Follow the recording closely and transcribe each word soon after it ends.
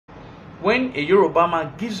when a Yoruba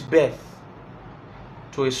man gives birth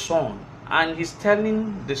to a son and he's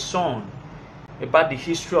telling the son about the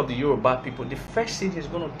history of the Yoruba people, the first thing he's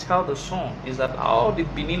going to tell the son is that all the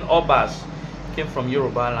Benin Obas came from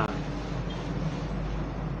Yoruba land.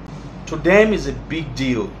 To them is a big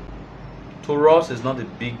deal. To us is not a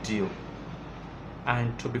big deal.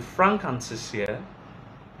 And to be frank and sincere,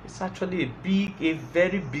 it's actually a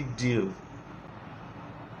very big deal.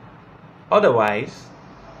 Otherwise,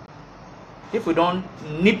 if we don't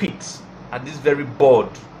nip it at this very bud,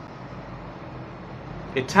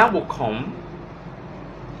 a time will come,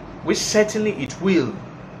 which certainly it will,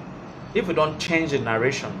 if we don't change the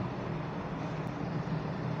narration,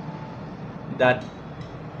 that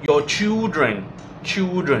your children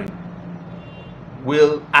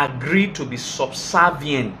will agree to be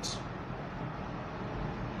subservient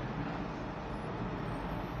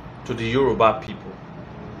to the Yoruba people.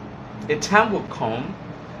 A time will come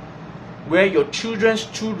where your children's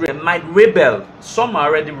children might rebel. Some are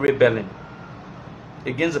already rebelling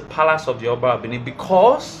against the palace of the Oba of Benin,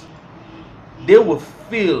 because they will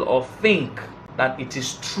feel or think that it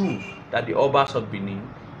is true that the Obas of Benin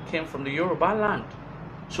came from the Yoruba land.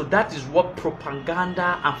 So that is what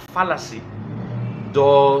propaganda and fallacy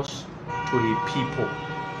does to a people.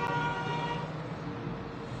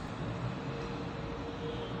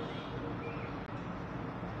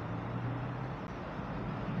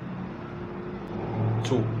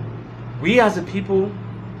 So we as a people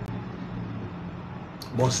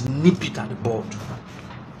must nip it at the bud.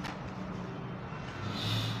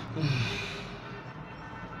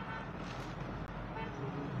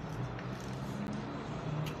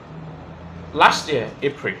 Last year,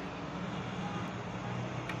 April,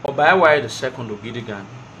 Oba of Ife II Ogidigan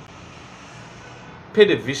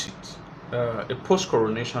paid a visit, a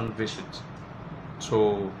post-coronation visit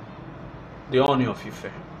to the Ooni of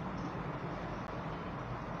Ife.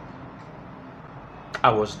 I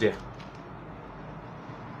was there.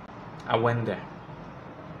 I went there.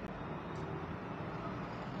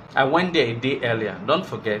 I went there a day earlier. Don't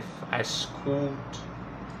forget, I schooled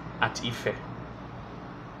at Ife.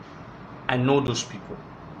 I know those people.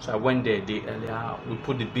 So I went there a day earlier. We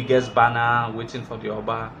put the biggest banner waiting for the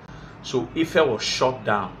Oba. So Ife was shut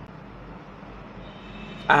down.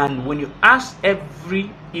 And when you ask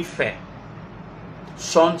every Ife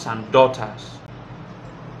sons and daughters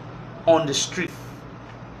on the street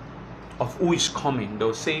of who is coming,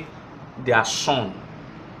 they'll say their son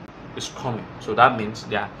is coming. So that means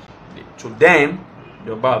to them,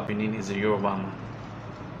 the Oba of Benin is a Yoruba man.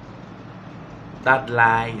 That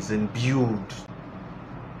lie is imbued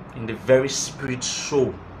in the very spirit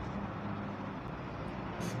soul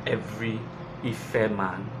of every Ife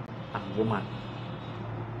man and woman.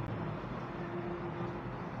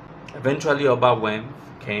 Eventually, Oba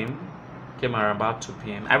came around about 2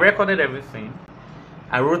 p.m. I recorded everything.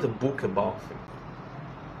 I wrote a book about it.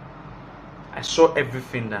 I saw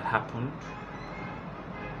everything that happened.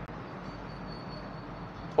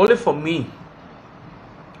 Only for me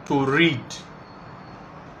to read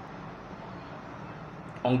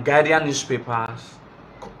on Guardian newspapers,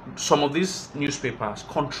 some of these newspapers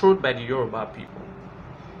controlled by the Yoruba people.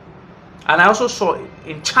 And I also saw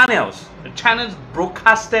in channels, the channels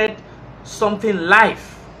broadcasted something live.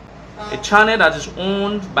 A channel that is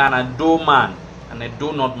owned by an Edo man, an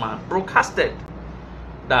Edo not man, broadcasted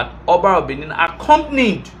that Oba of Benin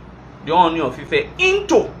accompanied the Ooni of Ife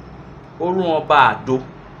into Orun Oba Ado.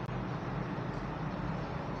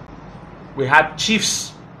 We had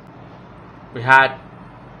chiefs, we had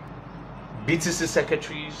BTC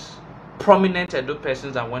secretaries, prominent Edo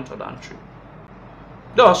persons that went on that trip.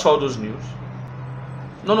 They all saw those news.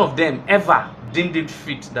 None of them ever deemed it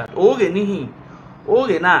fit that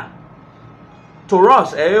to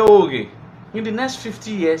us, in the next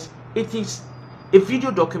 50 years, it is a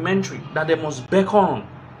video documentary that they must beckon on.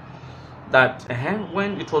 That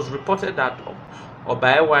when it was reported that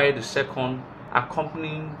Oba of Ife II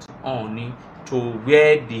accompanied Ooni to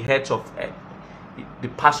where the heads of the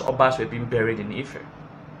past Obas were being buried in Ife,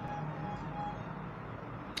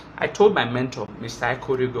 I told my mentor, Mr.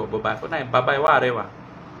 Ikorigo Baba, whatever,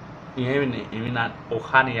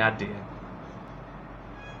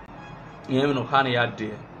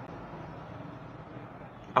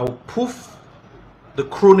 I will proof the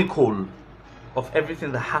chronicle of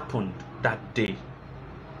everything that happened that day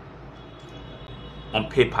on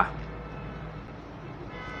paper.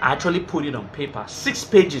 I actually put it on paper, 6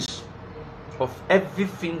 pages of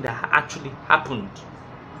everything that actually happened.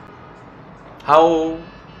 How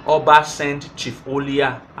Oba sent Chief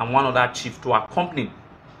Olia and one other chief to accompany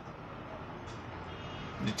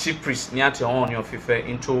the chief priest near to Ooni of Ife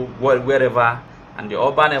into wherever, and the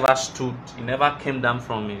Oba never stood, he never came down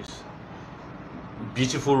from his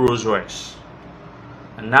beautiful Rolls Royce.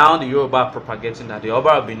 And now the Yoruba are propagating that the Oba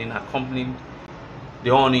of Benin accompanied the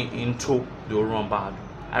Ooni into the Orunbadu.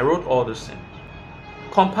 I wrote all these things,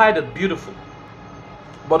 compiled it beautiful.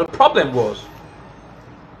 But the problem was,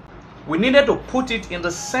 we needed to put it in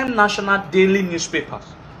the same national daily newspapers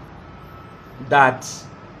that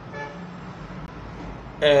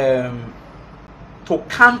to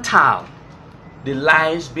counter the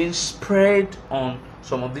lies being spread on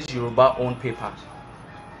some of these Yoruba owned papers.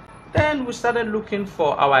 Then we started looking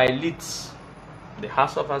for our elites, the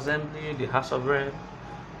House of Assembly, the House of Rep,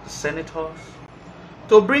 the senators,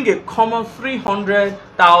 to bring a common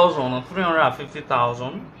 300,000 or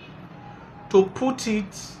 350,000 to put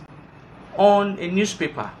it on a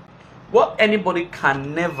newspaper. What anybody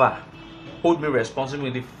can never hold me responsible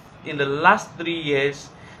in the last 3 years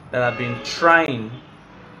that I've been trying,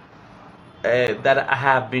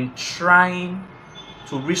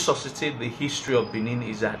 to resuscitate the history of Benin,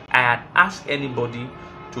 is that I had asked anybody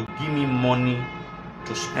to give me money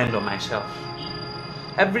to spend on myself.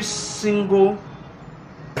 Every single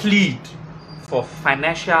plead for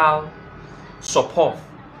financial support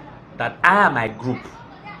that I and my group,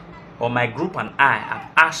 or my group and I,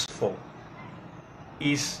 have asked for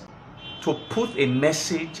is to put a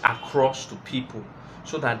message across to people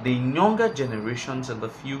so that the younger generations in the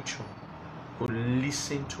future could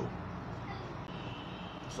listen to.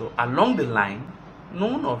 So along the line,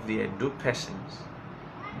 none of the Edo persons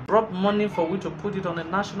brought money for we to put it on a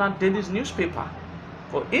national daily newspaper.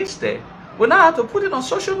 But instead, we now have to put it on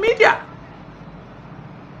social media.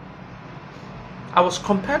 I was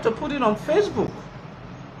compelled to put it on Facebook.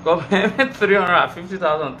 Government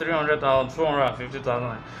 350,000, 300,000,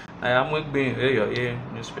 250,000. I am with being a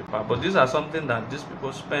newspaper. But these are something that these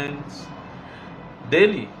people spend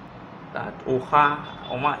daily. That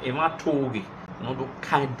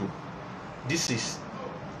this is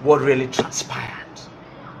what really transpired.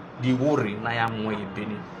 The worry na ya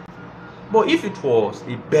Benin. But if it was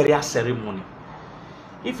a burial ceremony,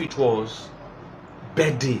 if it was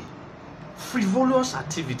birthday, frivolous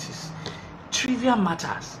activities, trivial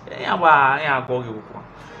matters,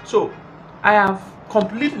 so I have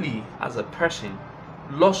completely, as a person,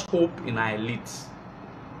 lost hope in our elites.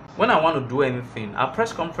 When I want to do anything, our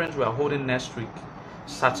press conference we are holding next week,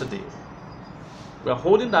 Saturday, we are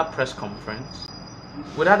holding that press conference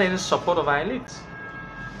without any support of our elites.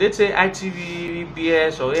 They say ITV,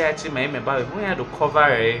 BS, or AIT, we had to cover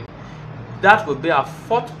it. That will be our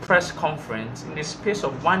 4th press conference in the space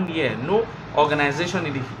of 1 year. No organization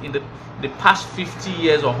in the past 50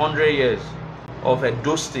 years or 100 years of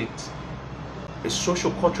Edo State, a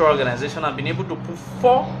social cultural organization, have been able to put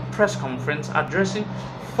 4 press conferences addressing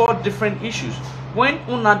 4 different issues. When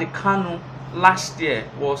Nnamdi Kanu last year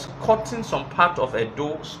was cutting some part of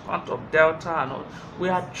Edo, part of Delta, and all, we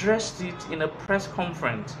addressed it in a press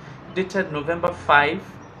conference dated November 5,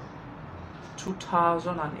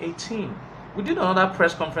 2018. We did another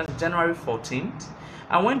press conference January 14th,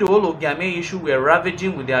 and when the whole Ogame issue were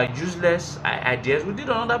ravaging with their useless ideas, we did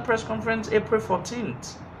another press conference April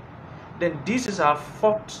 14th. Then this is our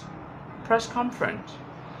 4th press conference.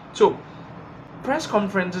 So press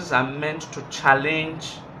conferences are meant to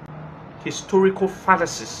challenge historical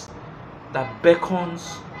fallacies that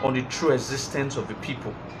beckons on the true existence of the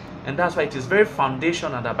people. And that's why it is very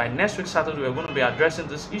foundational that by next week Saturday we're going to be addressing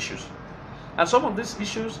these issues. And some of these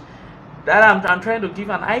issues that I'm trying to give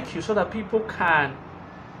an IQ so that people can...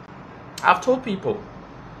 I've told people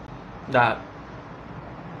that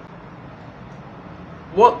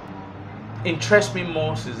what interests me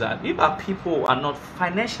most is that if our people are not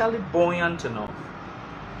financially buoyant enough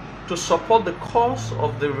to support the cause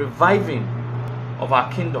of the reviving of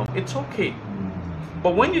our kingdom, it's okay.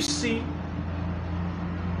 But when you see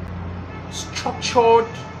structured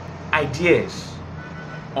ideas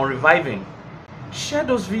on reviving, share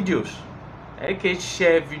those videos. Okay,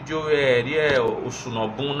 share video.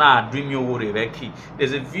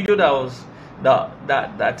 There's a video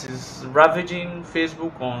that is ravaging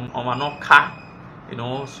Facebook on Manoka. You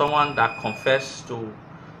know, someone that confessed to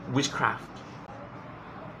witchcraft.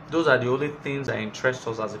 Those are the only things that interest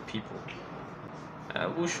us as a people.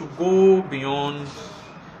 We should go beyond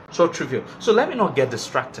so trivial. So let me not get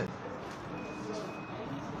distracted.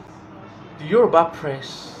 The Yoruba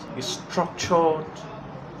press is structured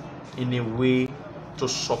in a way to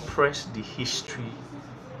suppress the history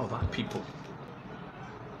of our people.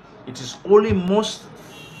 It is only most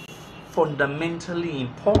fundamentally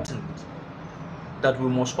important that we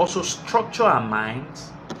must also structure our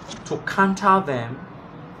minds to counter them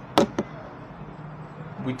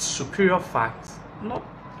with superior facts, not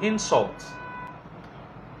insults.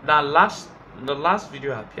 The last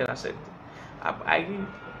video I appeared, I said,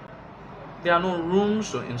 there are no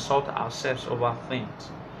rooms to insult ourselves over things.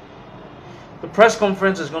 The press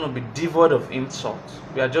conference is going to be devoid of insults.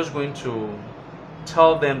 We are just going to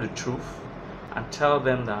tell them the truth and tell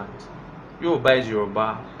them that Yoruba is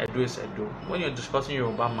Yoruba, Edo is Edo. When you're discussing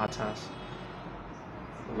Yoruba matters,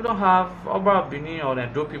 we don't have, Oba of Benin or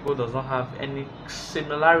Edo people does not have any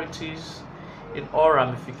similarities in all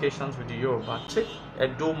ramifications with the Yoruba. Take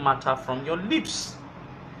Edo matter from your lips.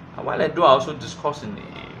 And while Edo are also discussing,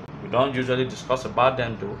 we don't usually discuss about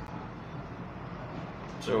them though.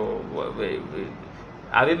 So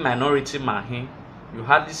having minority man, you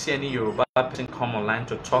hardly see any Yoruba person come online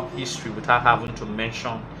to talk history without having to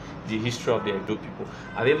mention the history of the Edo people.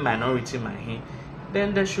 Having minority man,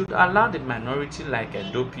 then they should allow the minority like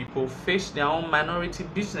Edo people face their own minority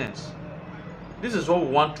business. This is what we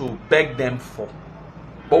want to beg them for.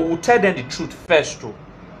 But we'll tell them the truth first too,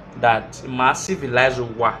 that massive civilize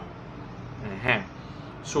war.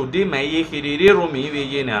 So they may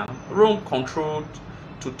Rome controlled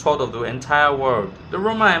 2/3 of the entire world. The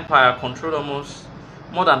Roman Empire controlled almost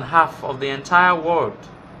more than half of the entire world.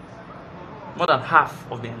 More than half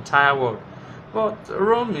of the entire world. But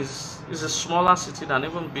Rome is a smaller city than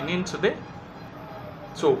even Benin today.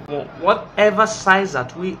 So whatever size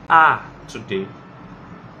that we are today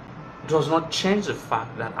does not change the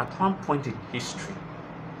fact that at one point in history,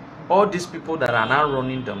 all these people that are now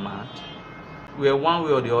running the mat were one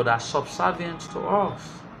way or the other subservient to us.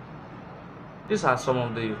 These are some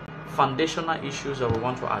of the foundational issues that we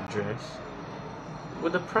want to address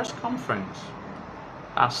with the press conference.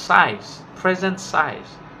 Our size, present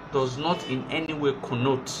size, does not in any way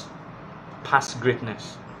connote past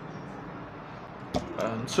greatness.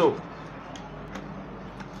 So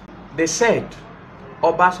they said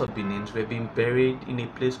Obas of Benin were being buried in a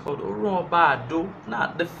place called Oba Ado.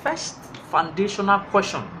 Now, the first foundational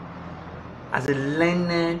question as a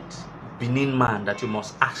learned Benin man that you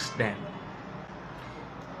must ask them: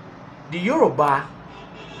 the Yoruba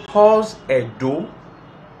calls Edo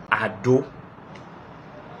Ado.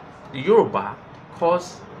 The Yoruba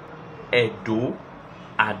calls Edo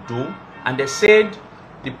Ado, and they said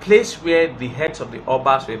the place where the heads of the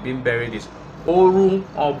Obas were being buried is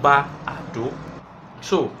Oba Ado.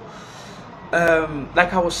 So,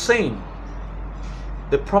 like I was saying,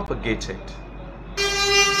 they propagated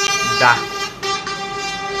that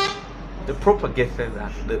the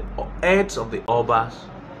heads of the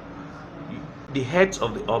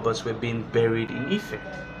Obas were being buried in Ife,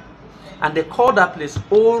 and they called that place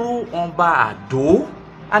Oba Ado,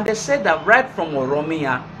 and they said that right from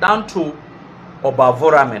Oromia down to Oba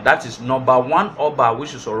Vorame, that is number 1 Oba,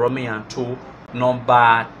 which is Oromia, to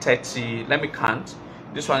number 30, let me count.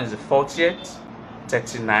 This one is the 40th,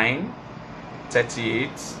 39, 38,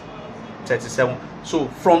 37. So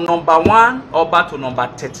from number 1 Oba to number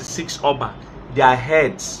 36 Oba, their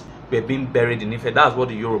heads were being buried in Ife. That's what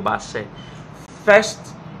the Yoruba said. First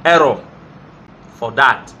error for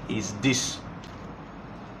that is this: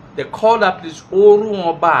 they call that place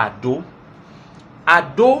Oba Ado.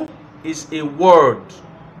 Ado is a word,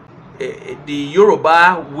 the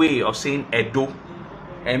Yoruba way of saying Edo.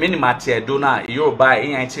 So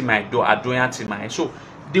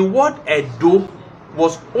the word Edo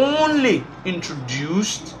was only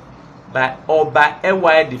introduced by Oba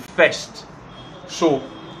the First. So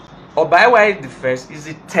Oba the First is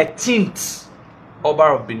the 13th Oba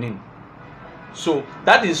of Benin. So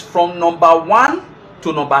that is from number 1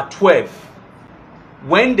 to number 12.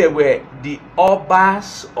 When they were the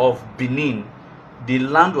Obas of Benin, the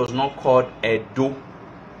land was not called Edo.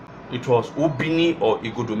 It was Ubini or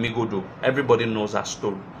Igodomigodo. Everybody knows that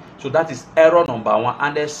story. So that is error number 1.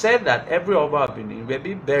 And they said that every Oba of Benin will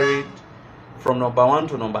be buried from number 1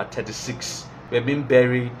 to number 36. Were being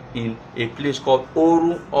buried in a place called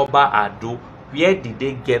Oba Ado. Where did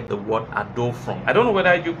they get the word Ado from? I don't know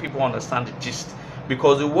whether you people understand the gist,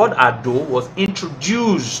 because the word Ado was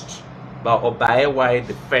introduced by Oba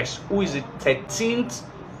the First, who is the 13th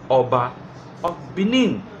Oba of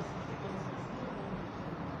Benin.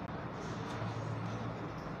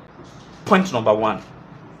 Point number 1.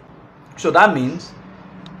 So that means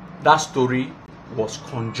that story was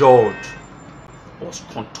conjured, was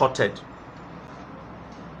contorted.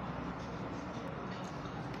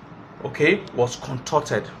 Okay, was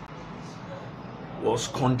contorted, was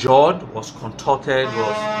conjured, was contorted,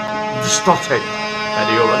 was distorted by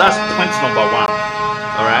the Yoruba. That's point number 1.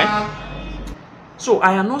 Alright? So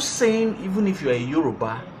I am not saying even if you are a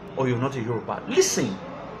Yoruba or you're not a Yoruba, listen.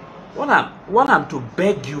 What I'm to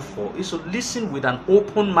beg you for is to listen with an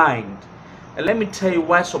open mind. And let me tell you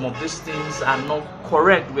why some of these things are not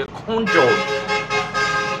correct. We're conjured.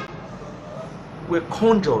 We're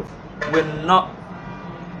not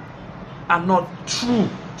are not true.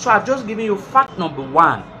 So I've just given you fact number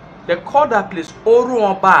one. They called that place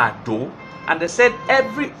Oba Ado, and they said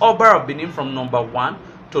every Oba of Benin from number 1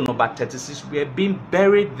 to number 36 were being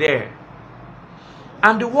buried there.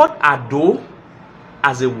 And the word Ado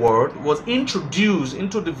as a word was introduced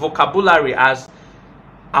into the vocabulary as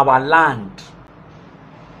our land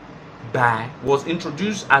was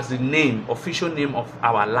introduced as the name, official name of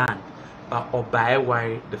our land by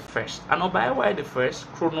Oba the First. And Oba the First,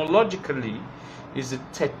 chronologically, is the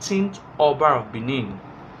 13th Oba of Benin.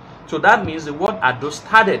 So that means the word Ado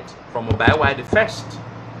started from Oba the First.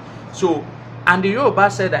 So, and the Yoruba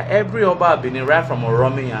said that every Oba of Benin, right from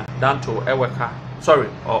Oromia down to Eweka,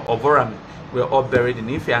 or Ovorame, were all buried in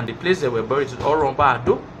Ife, and the place they were buried is Oba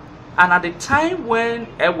Ado. And at the time when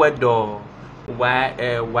Ewedo,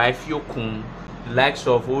 Waifiokun, the likes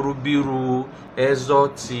of Urubiru,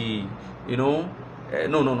 Ezoti, no,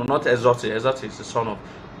 not Ezoti. Ezoti is the son of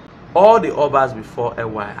all the Obas before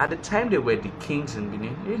Ewa. At the time they were the kings in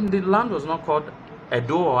Benin, the land was not called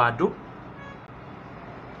Edo or Ado.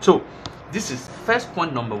 So, this is first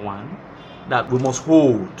point number one that we must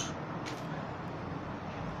hold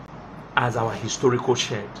as our historical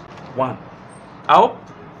shed. One, I hope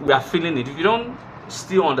we are feeling it. If you don't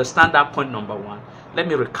still understand that point number one, let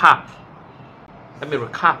me recap.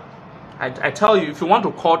 I tell you, if you want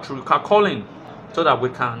to call through, you can call in so that we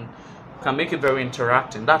can make it very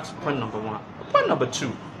interactive. That's point number one. Point number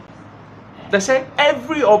two, they said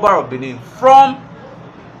every Oba of Benin from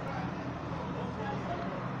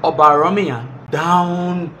Oba Romian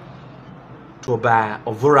down to Oba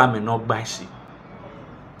of Orame and Ogbaisi.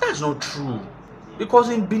 That's not true, because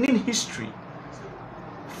in Benin history,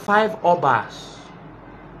 5 Obas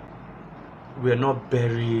were not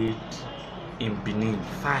buried in Benin.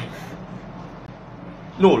 5.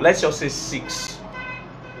 No, let's just say 6.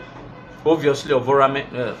 Obviously,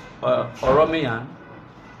 Oromian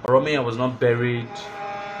was not buried.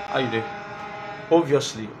 How you doing?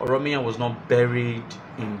 Obviously, Oromian was not buried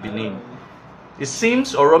in Benin. It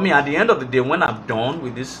seems Oromia, at the end of the day, when I'm done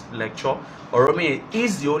with this lecture, Oromia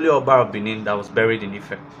is the only Oba of Benin that was buried in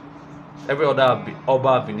Ife. Every other Oba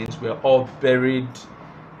of Benin were all buried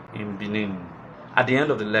in Benin. At the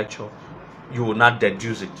end of the lecture, you will not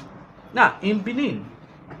deduce it. Now, in Benin,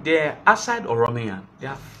 aside Oromia, there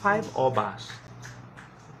are 5 Obas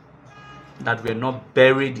that were not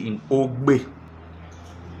buried in Ogbe.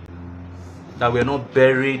 I'm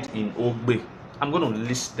going to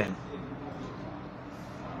list them.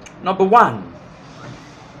 Number 1,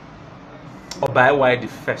 Oba the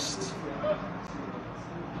First.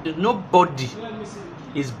 Nobody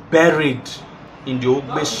is buried in the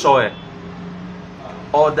Ogbe soil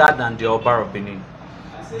other than the Oba of Benin.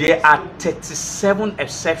 There are 37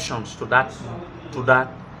 exceptions to that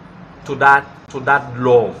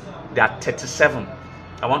law. There are 37.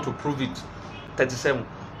 I want to prove it. 37.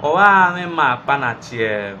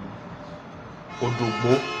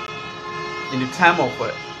 In the time of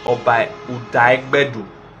Oba Udaigbedu,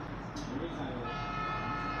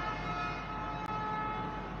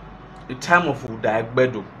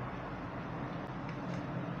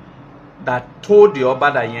 that told the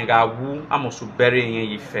Oba that Yengawu Amosu bury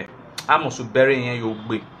in Ife, Amosu bury in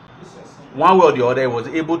Yogbe. One way or the other, he was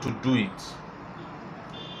able to do it.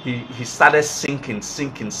 He started sinking,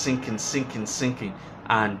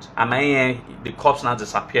 and Amaye, the corpse now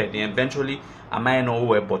disappeared. And eventually, Amaye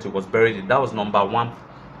nowhere, but it was buried. That was number 1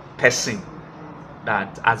 person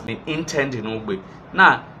that has been interned in Ogbe.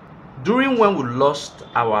 Now, during when we lost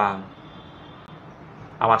our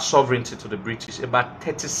sovereignty to the British, about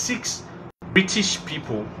 36 British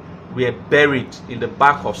people were buried in the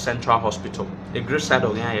back of Central Hospital, the great side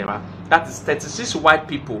of the era. That is 36 white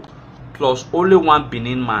people plus only 1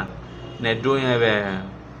 Benin man, Nedoyen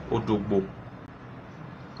Odogbo,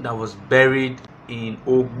 that was buried in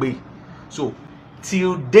Ogbe. So,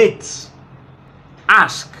 till date,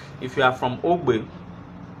 ask if you are from Ogbe.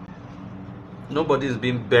 Nobody is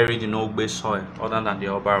being buried in Ogbe soil other than the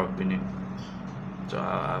Oba of Benin. So,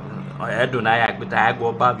 I don't know, but I go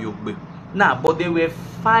above Ogbe. Now, but there were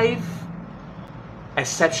 5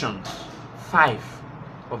 exceptions. 5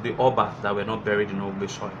 of the Oba that were not buried in Ogbe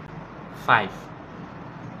soil. 5.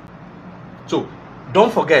 So,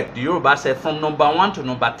 don't forget, the Yoruba said from number 1 to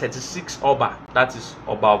number 36 Oba, that is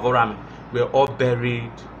Oba of Orame, were all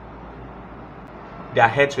buried. Their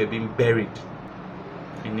heads were being buried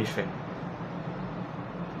in Ife.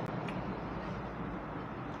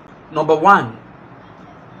 Number one,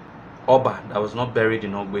 Oba that was not buried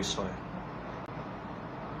in Ogbe soil.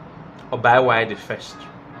 Oba Iwa the first.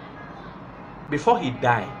 Before he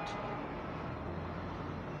died,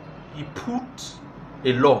 he put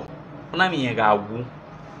a law. I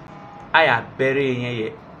had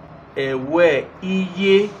buried where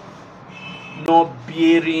iye no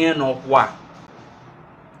burying of what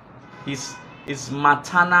his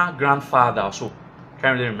maternal grandfather also.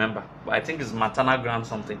 Can't really remember, but I think his maternal grand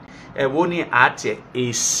something. Ooni at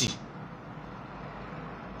AC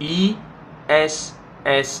ESSI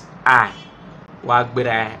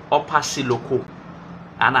wagbere upper siloko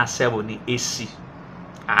ana seboni AC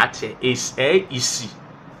at AC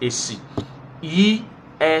AC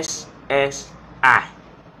ESSI.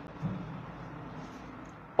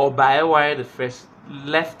 Oba Iwa the first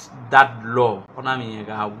left that law.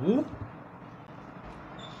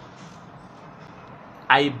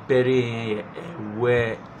 I bury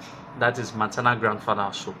where that is maternal grandfather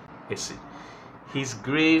also. His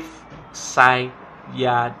grave side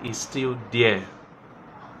yard is still there.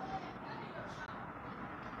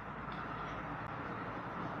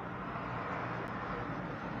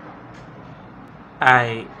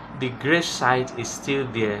 The grave site is still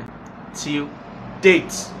there till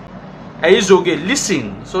date. It's okay.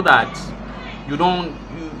 Listen so that you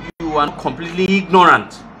are not completely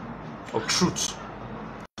ignorant of truth.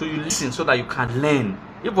 So you listen so that you can learn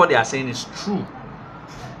if what they are saying is true.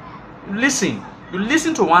 You listen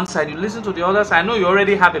to one side, you listen to the other side. I know you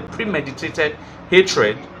already have a premeditated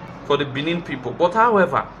hatred for the Benin people, but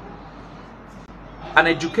however, an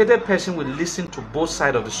educated person will listen to both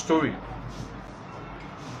sides of the story.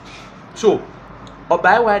 So Oba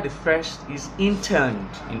Iwa the first is interned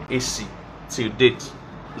in AC till date.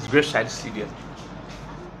 His grave site is still there.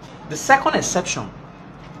 The second exception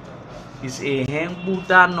is a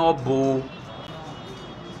Buddha Nobo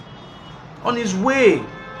on his way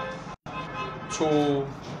to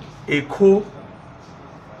Eko.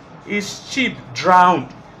 His ship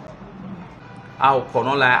drowned. Our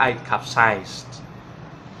Konola capsized.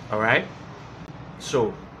 Alright?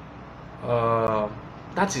 So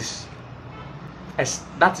that is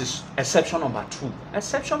exception number 2.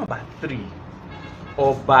 Exception number 3.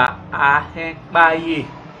 Oba Ahekbaye.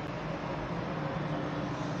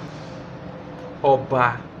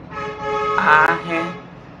 Oba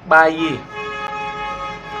Ahekbaye.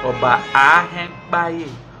 Oba Ahekbaye.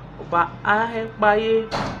 Oba Ahekbaye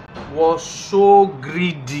was so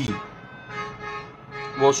greedy.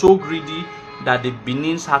 That the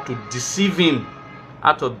Benins had to deceive him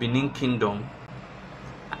out of Benin Kingdom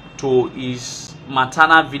to his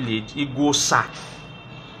maternal village, Igosa,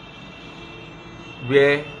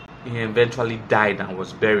 where he eventually died and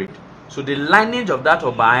was buried. So the lineage of that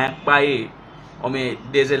Oba Ahekbaye,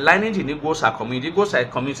 there's a lineage in Igosa community. Igosa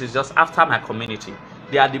community is just after my community.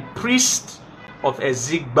 They are the priests of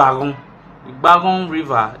Ezigbaron. Igbaron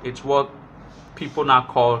River, it's what people now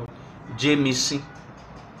call Jamisi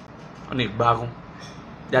on Igbaron.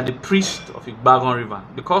 They are the priests of Igbaron River.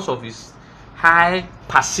 Because of his high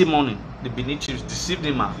parsimony, the Benin chiefs deceived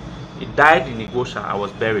him out. He died in Igosha. I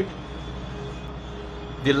was buried.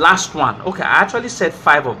 The last one, okay, I actually said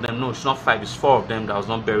 5 of them. No, it's not 5, it's 4 of them that was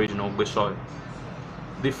not buried in Ogbe soil.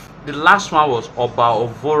 The last one was Oba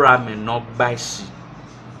of Benin. Oba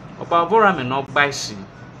of Benin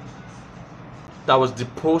that was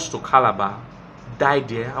deposed to Calabar, died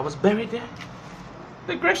there. I was buried there.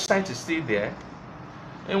 The grave site is still there.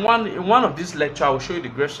 In one of these lectures, I will show you the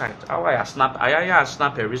grave site. How I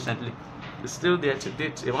snapped it recently. It's still there to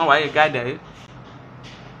date. You want why a guy there?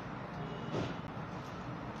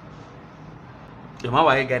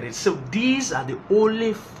 So these are the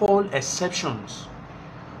only 4 exceptions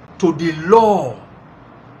to the law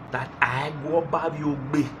that I go about you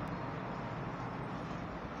be.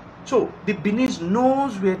 So the Benin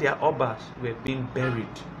knows where their Obas were being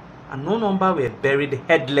buried, and no number were buried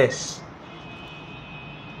headless.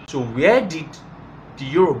 So where did the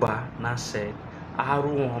Yoruba now said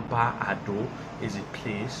Aruwamba Ado is a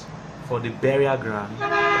place for the burial ground of the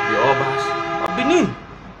Obas of Benin?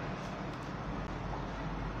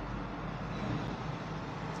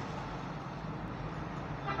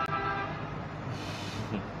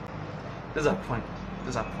 This is a point.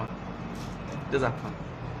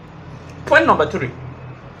 Point number 3.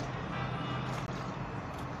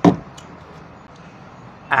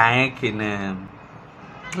 I can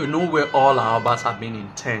we know where all our Obas have been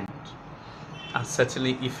interned, and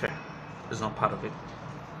certainly Ife is not part of it.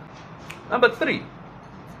 Number 3,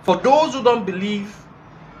 for those who don't believe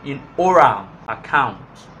in oral account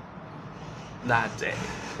that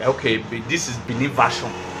okay, this is Benin version.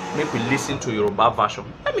 make we listen to Yoruba version.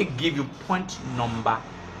 Let me give you point number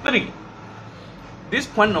 3. This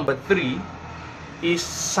point number 3 is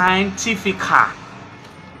scientific.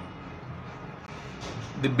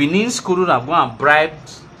 The Benin school have gone and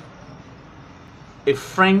bribed a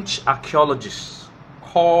French archaeologist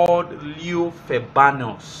called Leo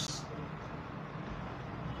Febanos,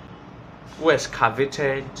 who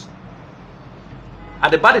excavated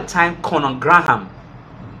at about the time Conan Graham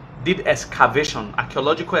did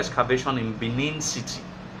archaeological excavation in Benin City.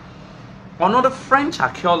 Another French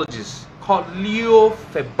archaeologist called Leo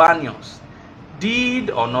Febanos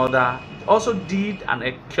also did an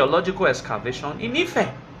archaeological excavation in Ife.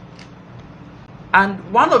 And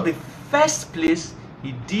one of the first place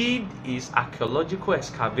he did his archaeological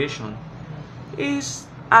excavation is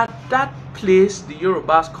at that place the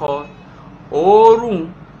Yorubas call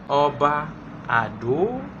Oba of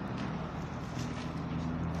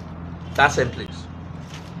that same place.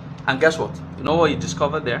 And guess what? You know what he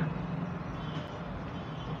discovered there?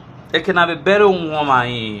 It can have a better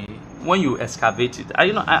woman when you excavate it.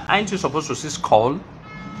 Aren't you supposed to see skull?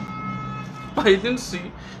 But he didn't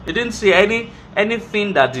see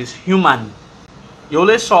anything that is human. You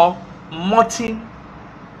only saw mutton,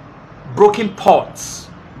 broken pots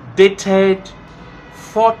dated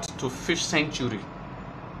 4th to 5th century.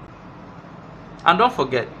 And don't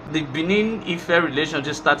forget, the Benin Ife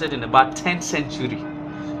relationship started in about 10th century.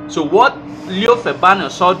 So what Leo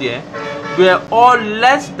Febanos saw there were all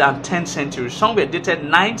less than 10th century. Some were dated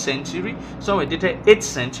 9th century, some were dated 8th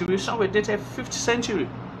century, some were dated 5th century.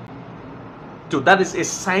 So that is a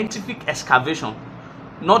scientific excavation,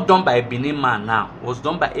 not done by a Benin man now. It was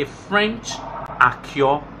done by a French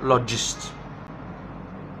archaeologist.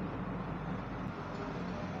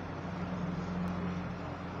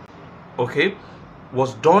 Okay,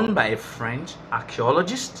 was done by a French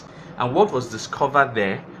archaeologist, and what was discovered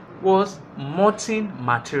there was mortar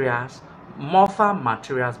materials,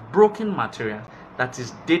 broken materials that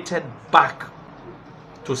is dated back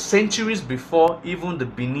to centuries before even the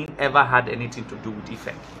Benin ever had anything to do with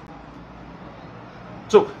Ife.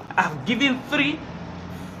 So I've given 3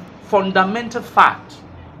 fundamental facts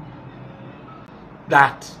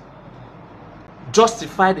that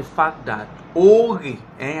justify the fact that Ife.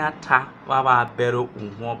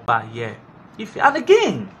 And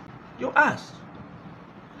again, you ask,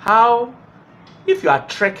 how, if you are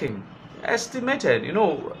trekking, estimated,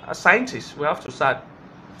 as scientists, we have to start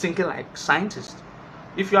thinking like scientists.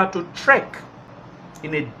 If you are to trek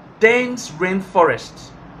in a dense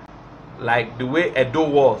rainforest, like the way Edo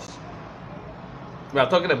was, we are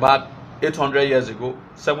talking about 800 years ago,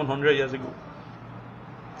 700 years ago,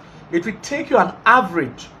 it will take you an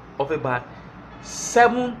average of about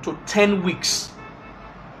 7 to 10 weeks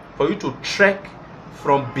for you to trek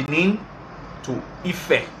from Benin to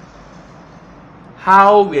Ife.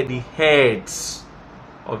 How were the heads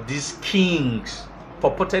of these kings,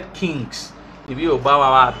 purported kings, if you Oba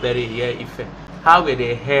of Benin here, Ife, how were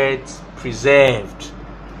their heads preserved?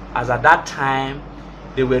 As at that time,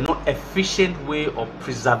 there were no efficient way of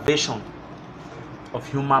preservation of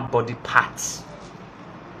human body parts.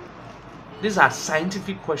 These are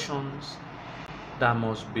scientific questions that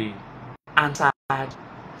must be answered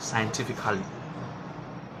scientifically.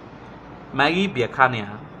 Maggie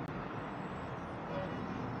Biakania,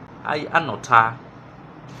 I anota.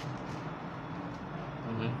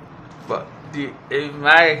 But I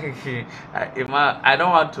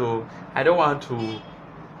don't want to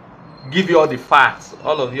give you all the facts,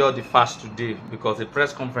 all the facts today, because the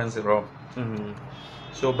press conference is wrong.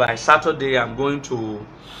 So by Saturday, I'm going to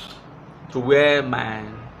where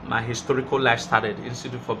my historical life started,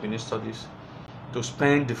 Institute for Benin Studies, to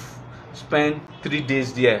spend 3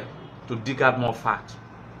 days there to dig out more facts.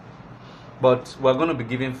 But we're going to be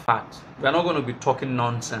giving facts. We're not going to be talking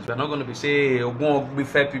nonsense. We're not going to be saying,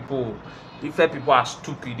 Ife people are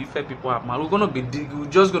stupid, Ife people are mad. We're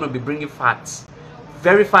just going to be bringing facts,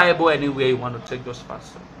 verifiable anywhere you want to take those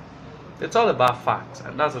facts. It's all about facts,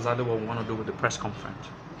 and that's exactly what we want to do with the press conference.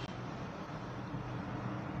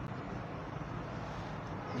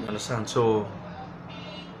 You understand? So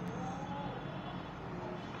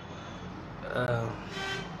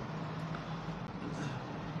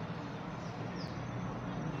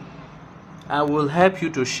I will help you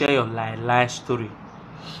to share your life story.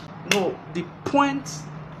 No, the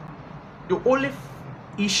only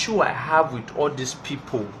issue I have with all these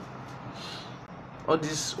people, all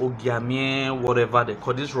this Ogiamie, whatever they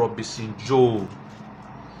call this Robinson Joe,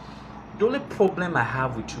 the only problem I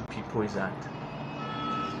have with you people is that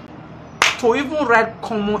to even write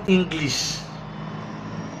common English,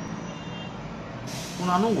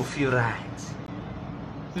 una no go feel right.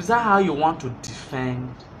 Is that how you want to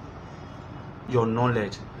defend your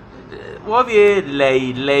knowledge? What a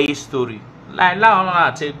lay story. Like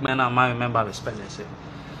I take men and I remember respect themselves.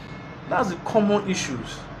 That's the common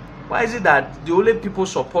issues. Why is it that the only people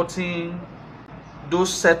supporting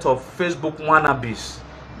those set of Facebook wannabes,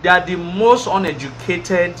 they are the most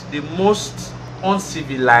uneducated, the most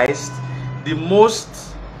uncivilized, the most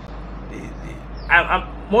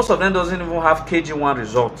most of them doesn't even have KG1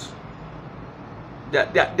 results. They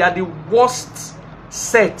are the worst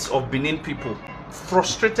set of Benin people,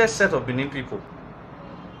 frustrated set of Benin people.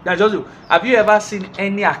 Have you ever seen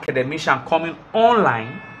any academician coming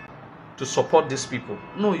online to support these people?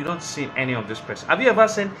 No, you don't see any of this person. Have you ever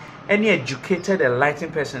seen any educated,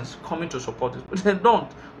 enlightened persons coming to support this? They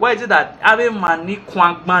don't. Why is it that having money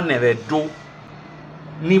kwangman never do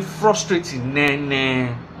ni frustrating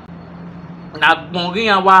ne na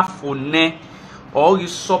gbongin awa fone or you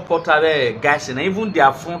support guys and even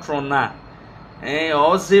their front runner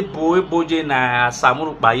or zebo eboje na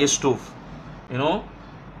samuru baye stove, you know,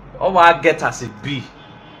 or I get as a B.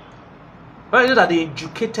 Why is it that the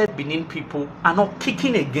educated Benin people are not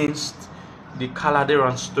kicking against the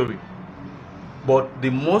Caladeran story, but the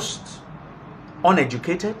most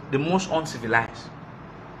uneducated, the most uncivilized?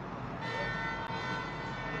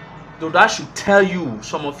 So that should tell you,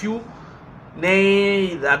 some of you,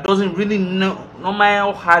 that doesn't really know my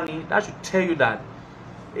honey, that should tell you that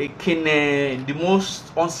the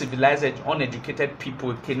most uncivilized, uneducated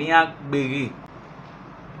people can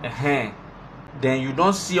then you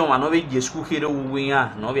don't see on another school here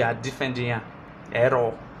no we are defending at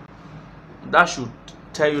all. That should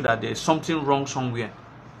tell you that there's something wrong somewhere.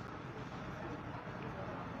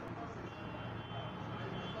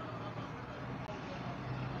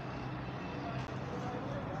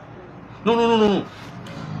 No.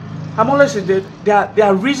 I'm always saying that there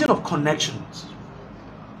are reason of connections.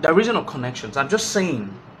 There are reason of connections. I'm just saying,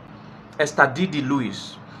 Esther Didi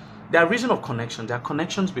Lewis, there are reason of connections. There are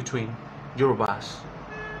connections between Yorubas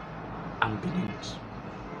and Benins.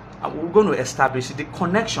 And we're going to establish the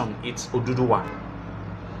connection. It's Oduduwa.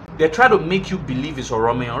 They try to make you believe it's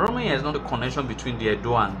Oromia. Oromia is not a connection between the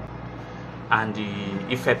Edo and the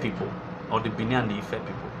Ife people, or the Benin and the Ife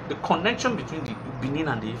people. The connection between the Benin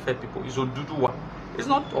and the Ife people is Oduduwa. It's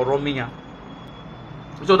not Oromia.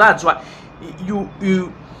 So that's why you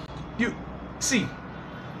see,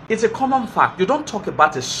 it's a common fact. You don't talk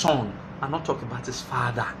about a son and not talk about his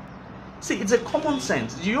father. See, it's a common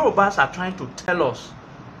sense. The Yorubas are trying to tell us,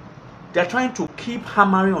 they're trying to keep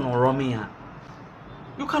hammering on Oromia.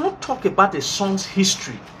 You cannot talk about a son's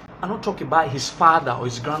history and not talk about his father or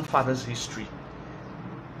his grandfather's history.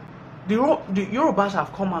 The Yorubas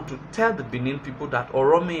have come out to tell the Benin people that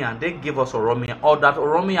Oromia, they gave us Oromia, or that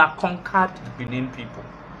Oromia conquered the Benin people.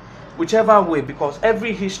 Whichever way, because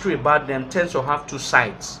every history about them tends to have two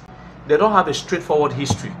sides. They don't have a straightforward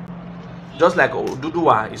history. Just like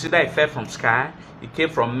Oduduwa, you see that it fell from sky, it came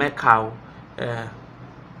from Mecca. That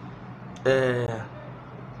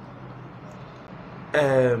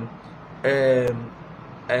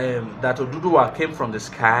Oduduwa came from the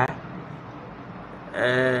sky.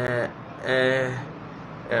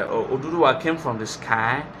 Oduduwa came from the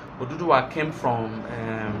sky. Oduduwa came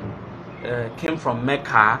from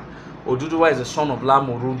Mecca. Oduduwa is the son of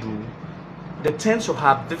Lamorudu. They tend to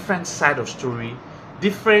have different side of story,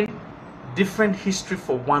 different history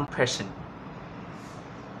for one person.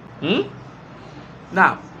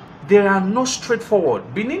 Now, there are no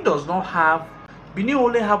straightforward. Benin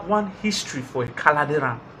only have one history for a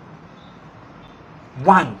Caladeran.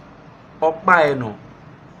 One. Okbaeno.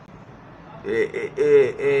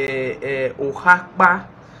 Ohakba.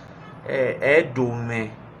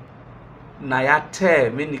 Edome.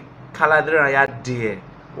 Nayate. Mini Caladeran ya de.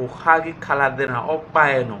 Ohagi Caladeran.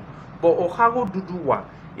 Okbaeno. But Ohago Duduwa.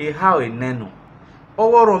 Eha o eneno.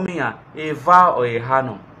 Oworomia. Eva o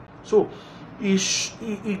ehano. So,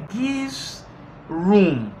 it gives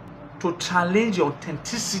room to challenge the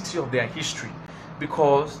authenticity of their history,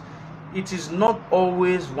 because it is not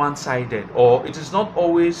always one-sided, or it is not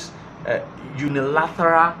always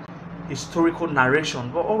unilateral historical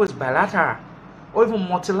narration, but always bilateral or even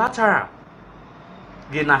multilateral.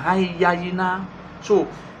 So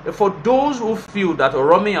for those who feel that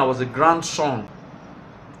Oromia was the grandson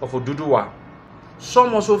of Oduduwa,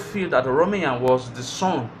 some also feel that Oromia was the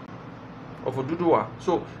son of Oduduwa.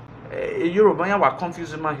 So Yorubanya were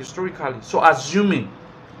confusing man historically. So assuming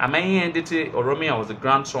Oromia was the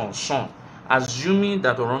grandson, son, assuming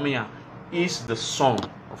that Oromia is the son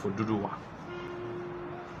of Oduduwa.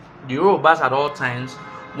 The Yorubas at all times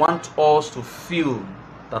want us to feel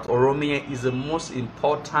that Oromia is the most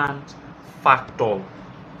important factor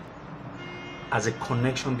as a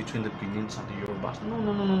connection between the Benins and the Yorubas. No,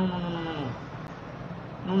 no, no, no, no, no, no, no, no.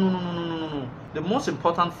 No, no, no, no, no, no, no, no. The most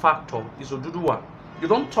important factor is Oduduwa. You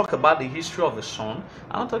don't talk about the history of the son.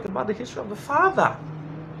 I don't talk about the history of the father.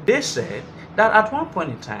 They said that at one point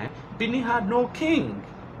in time, Benin had no king.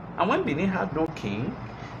 And when Benin had no king,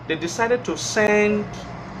 they decided to send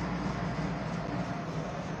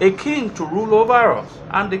a king to rule over us.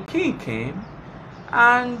 And the king came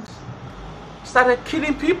and started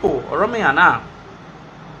killing people, Oromiana.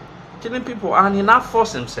 Killing people, and he now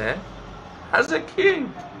forced himself as a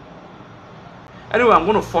king. Anyway, I'm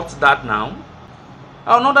going to fault that now.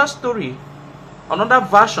 Another story, another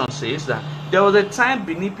version says that there was a time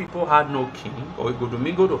Benin people had no king, or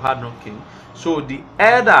Igodomingodo had no king. So the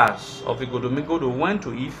elders of Igodomingodo went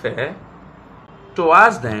to Ife to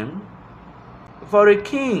ask them for a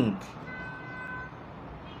king.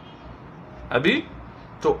 Abi?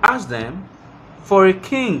 To ask them for a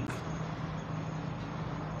king.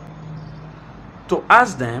 To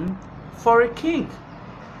ask them for a king.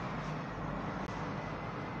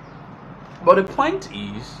 But the point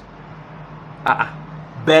is,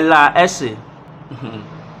 Bella Esse,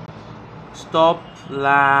 stop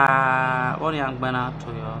la. What young Bena to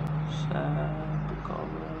yourself, because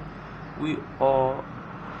we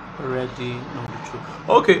already know the truth.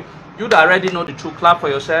 Okay, you that already know the truth, clap for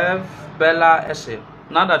yourself. Bella Esse.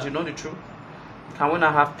 Now that you know the truth, can we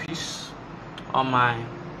not have peace on my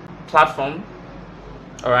platform?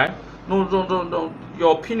 All right. No, no.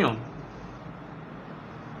 Your opinion.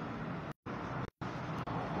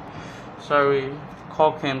 Sorry,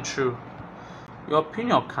 call came true. Your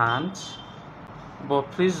opinion can't, but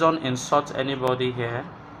please don't insult anybody here.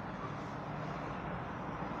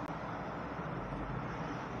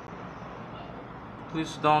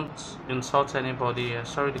 Please don't insult anybody here.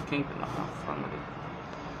 Sorry, the king did not have family.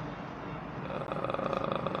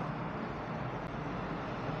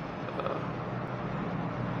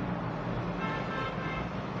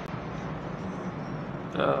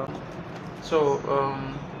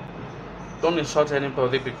 Don't insult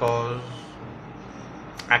anybody, because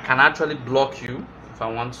I can actually block you if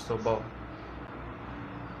I want to, but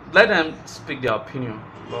let them speak their opinion.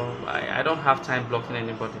 But I don't have time blocking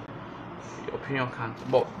anybody. Your opinion can't.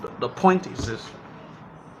 But the point is this.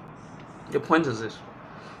 The point is this.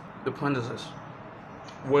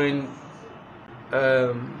 When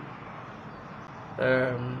how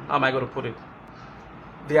am I going to put it?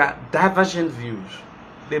 There are divergent views.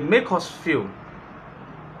 They make us feel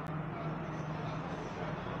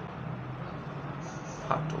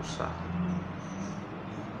Patosa.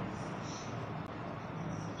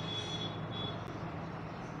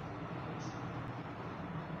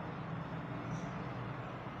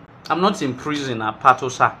 I'm not in prison at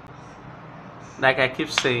Patosa. Like I keep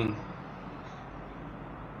saying.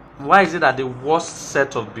 Why is it that the worst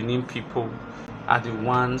set of Benin people are the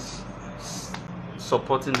ones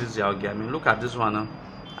supporting this Yaogi? I mean, look at this one now.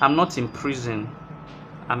 I'm not in prison.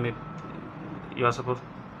 You are supposed.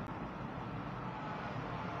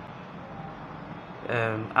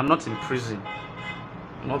 I'm not in prison.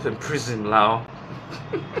 I'm not in prison, Lao.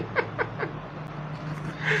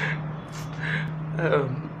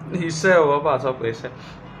 He said, what about up? He said,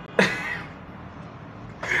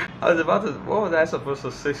 I was about to. What was I supposed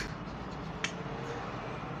to say?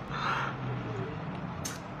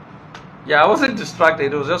 Yeah, I wasn't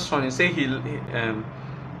distracted. It was just funny. Say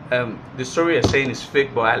the story you're saying is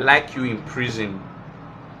fake, but I like you in prison.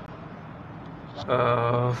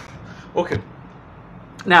 Okay.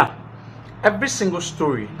 Now, every single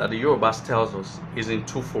story that the Yorubas tells us is in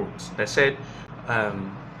two folds. They said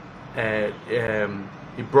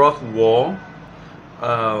he brought war.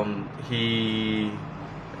 He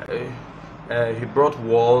brought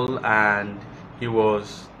war, and he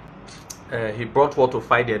brought war to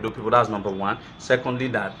fight the Edo people. That's number one. Secondly,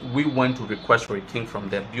 that we went to request for a king from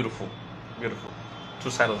them. Beautiful.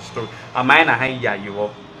 Two sides of the story.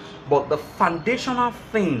 But the foundational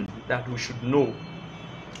thing that we should know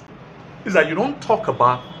is that you don't talk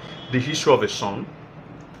about the history of a son.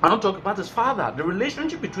 I don't talk about his father. The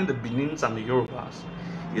relationship between the Benins and the Yorubas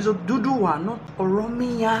is Oduduwa, not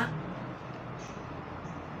Oromia.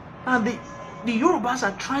 And the Yorubas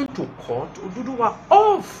are trying to cut Oduduwa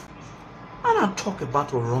off. I don't talk about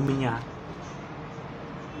Oromia.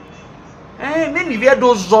 Then if you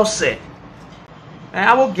do Zose,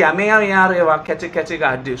 I will get me a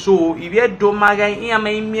kete. So if you do Maga,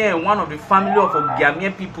 one of the family of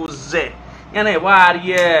Gamia people Z. Yana war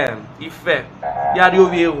ye Ife. Yari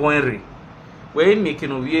over where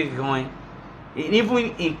making over going.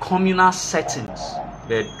 Even in communal settings,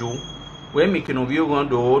 they do. We're making over going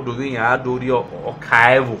to do or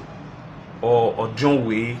Kaivo. or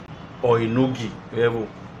Ojonwe or Enogi.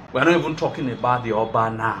 We're not even talking about the Oba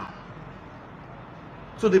now.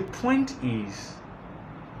 So the point is,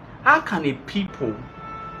 how can a people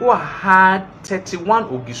who had 31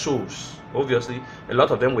 Ogisos, obviously a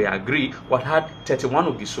lot of them will agree, what had 31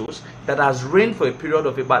 Ogisos, that has reigned for a period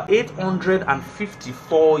of about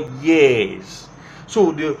 854 years.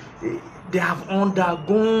 So they have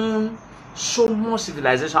undergone so much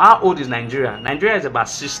civilization. How old is Nigeria? Nigeria is about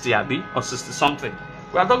 60, Abi, or 60 something.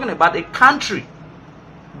 We are talking about a country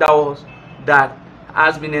that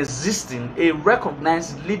has been existing, a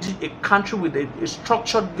recognized a country with a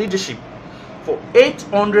structured leadership for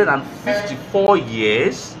 854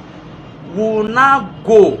 years. Will now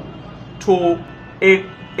go to a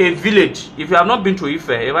village. If you have not been to Ife,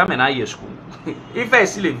 I'm in high school. Ife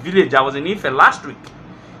is still a village. I was in Ife last week.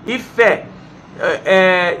 Ife,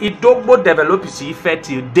 Idogbo developed Ife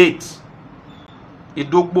till date.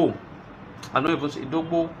 Idogbo, I don't even say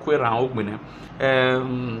Idogbo Kwera Ogbene.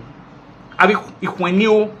 Abi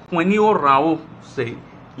Ikwenio Rao say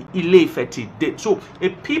Ile Ife till date. So a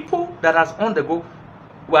people that has undergo,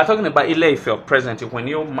 we are talking about Ile Ife of present.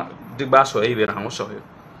 Ikwenio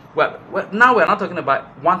well, now we're not talking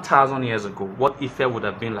about 1,000 years ago, what Ife would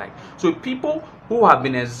have been like. So people who have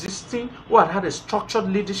been existing, who had a structured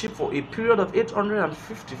leadership for a period of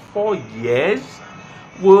 854 years,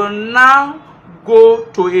 will now go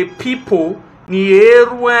to a people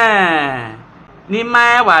that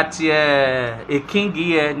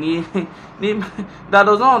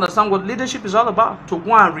does not understand what leadership is all about, to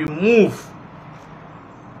go and remove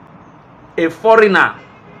a foreigner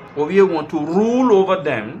or we want to rule over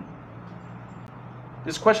them.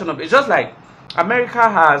 It's questionable. It's just like America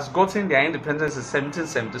has gotten their independence in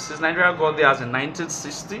 1776. Nigeria got theirs in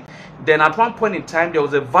 1960. Then at one point in time, there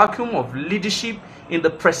was a vacuum of leadership in the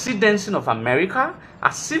presidency of America.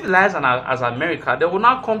 As civilized and as America, they will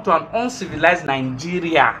now come to an uncivilized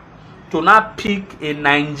Nigeria to now pick a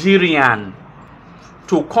Nigerian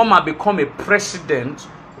to come and become a president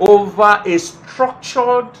over a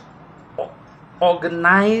structured,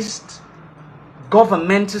 organized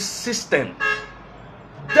governmental system,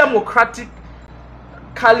 democratically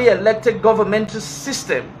elected governmental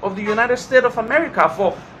system of the United States of America.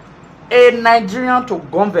 For a Nigerian to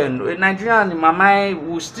govern, a Nigerian in my mind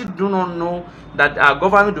who still do not know that our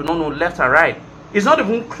government do not know left and right. It's not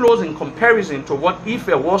even close in comparison to what Ife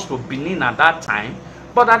was to Benin at that time,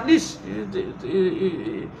 but at least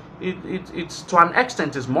it's to an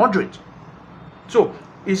extent is moderate. So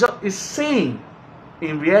it's saying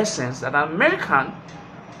in real sense that American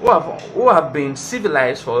who have been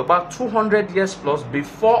civilized for about 200 years plus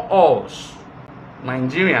before us,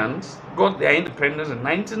 Nigerians, got their independence in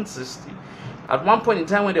 1960. At one point in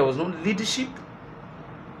time when there was no leadership,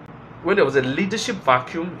 when there was a leadership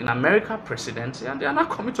vacuum in America presidency, and they are not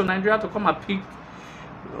coming to Nigeria to come and pick,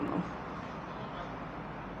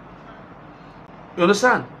 you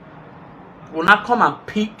understand? Will not come and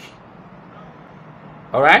pick.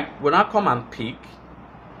 All right, will not come and pick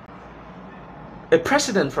a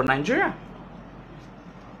president from Nigeria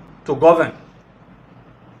to govern.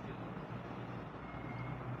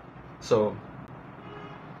 So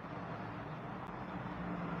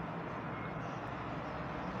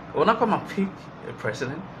will not come and pick a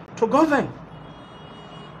president to govern.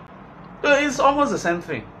 So it's almost the same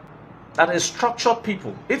thing. That is structured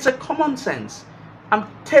people. It's a common sense. I'm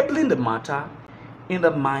tabling the matter in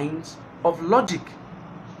the minds of logic,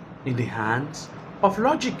 in the hands of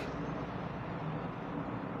logic.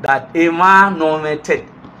 That a man nominated,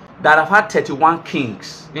 that have had 31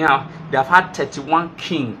 kings. You know, they have had 31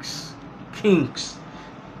 kings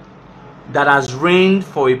that has reigned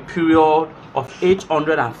for a period of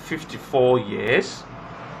 854 years.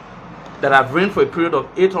 That have reigned for a period of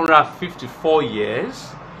 854 years.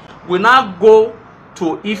 We now go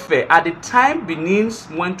to Ife. At the time Benin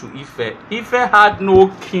went to Ife, Ife had no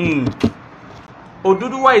king.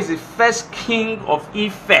 Oduduwa is the first king of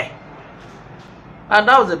Ife. And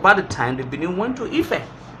that was about the time the Benin went to Ife.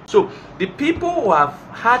 So the people who have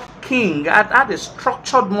had king, had a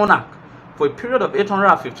structured monarch for a period of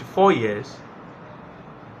 854 years,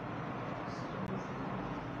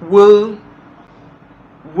 will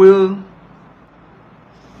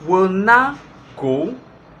now go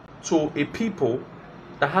to a people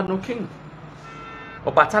that had no king.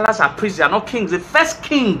 Obatalas are priests, they are not kings. The first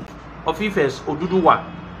king of Ife is Oduduwa.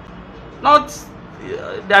 Not,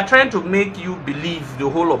 they are trying to make you believe the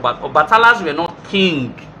whole of Obatalas were not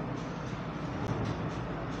king.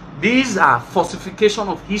 These are falsification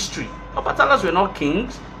of history. Obatalas were not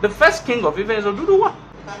kings. The first king of Ife is Oduduwa.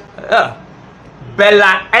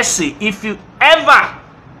 Bella Essie, if you ever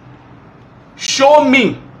Show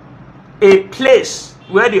me a place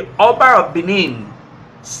where the Oba of Benin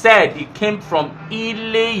said he came from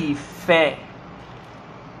Ile-Ife.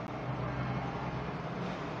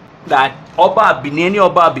 That Oba of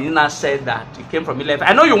Benin said that he came from Ile-Ife.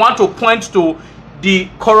 I know you want to point to the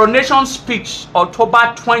coronation speech, October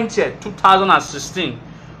 20th, 2016,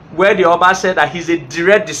 where the Oba said that he's a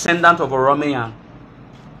direct descendant of Oromiyan.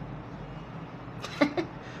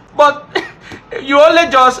 But you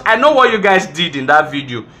only just, I know what you guys did in that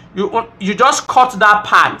video. You just cut that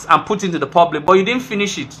part and put it into the public, but you didn't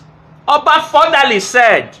finish it. Oba furtherly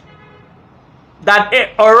said that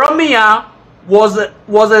Oromiyan was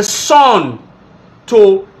a son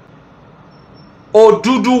to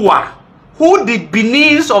Oduduwa, who the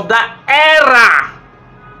Benins of that era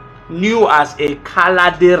knew as a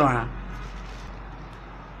Kaladeran.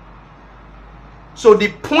 So the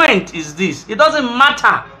point is this: it doesn't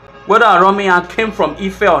matter whether Oromiyan came from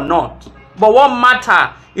Ife or not, but what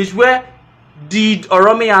matters is where did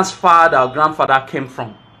Oromiyan's father or grandfather came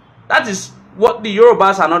from. That is what the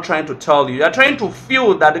Yorubas are not trying to tell you. They are trying to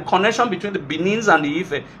feel that the connection between the Benins and the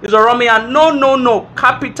Ife is Oromiyan. No.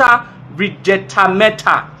 Capital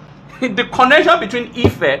rejectameta. The connection between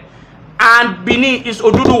Ife and Benin is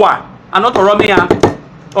Oduduwa and not Oromiyan.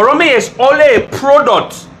 Oromiyan is only a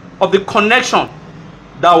product of the connection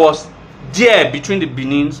that was there between the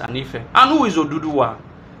Benins and Ife. And who is Oduduwa?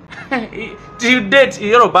 Till date,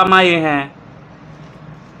 Yoruba Maye.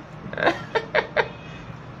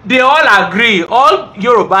 They all agree, all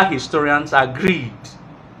Yoruba historians agreed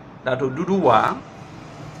that Oduduwa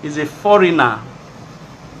is a foreigner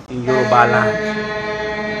in Yoruba land.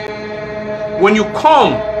 When you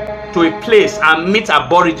come to a place and meet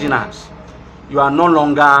aboriginals, you are no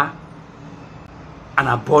longer an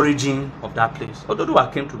aborigine of that place.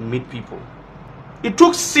 Oduduwa came to meet people. It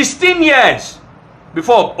took 16 years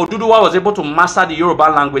before Oduduwa was able to master the Yoruba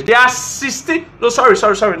language. There are 16, no, sorry,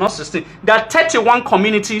 not 16. There are 31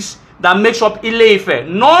 communities that makes up Ile-Ife.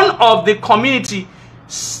 None of the community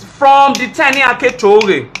from the Taniake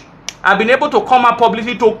Toure have been able to come out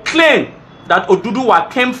publicly to claim that Oduduwa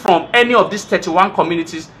came from any of these 31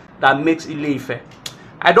 communities that makes Ile-Ife.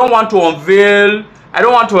 I don't want to unveil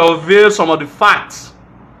some of the facts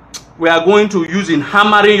we are going to use in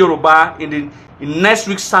hammering Yoruba in next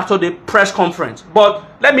week's Saturday press conference. But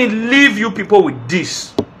let me leave you people with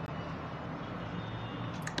this.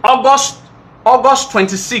 August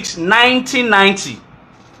 26, 1990.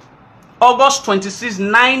 August 26,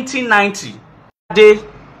 1990. The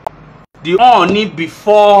Ooni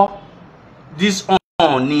before this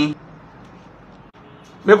Ooni.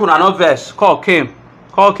 Make una no verse. Call came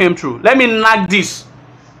through. Let me knock this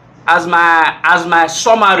as my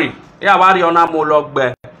summary. Yeah,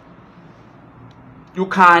 you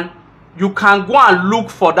can go and look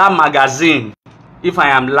for that magazine if I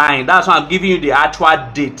am lying. That's why I'm giving you the actual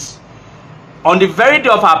date. On the very day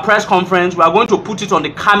of our press conference, we are going to put it on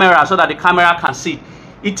the camera so that the camera can see.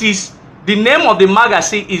 It is, the name of the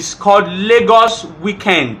magazine is called Lagos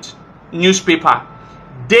Weekend newspaper,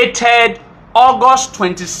 dated August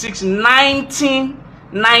 26, 1990.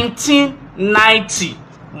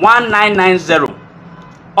 1990.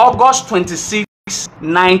 August 26,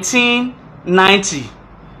 1990.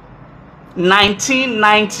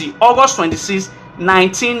 1990. August 26,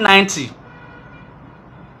 1990.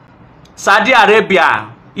 Saudi Arabia.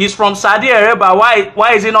 He's from Saudi Arabia.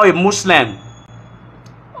 Why is he not a Muslim?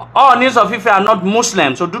 All Ooni of Ife are not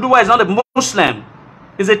Muslims. So Oduduwa is not a Muslim.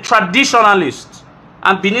 He's a traditionalist.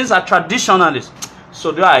 And Benins are traditionalists.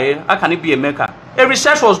 So how can it be a Mecca? A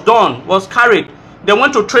research was carried. They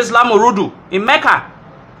went to trace Lamorudu in Mecca.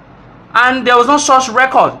 And there was no such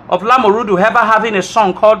record of Lamorudu ever having a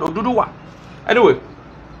song called Oduduwa. Anyway.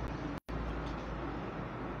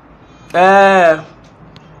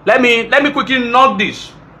 Let me quickly knock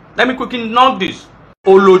this.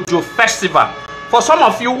 Olojo Festival. For some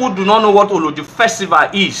of you who do not know what Olojo Festival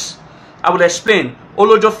is, I will explain.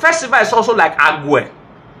 Olojo Festival is also like Agwe.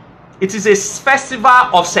 It is a festival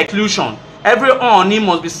of seclusion. Every Ooni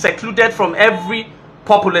must be secluded from every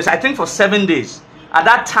populace, I think for 7 days. At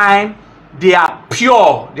that time, they are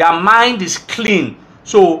pure. Their mind is clean.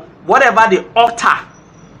 So whatever they utter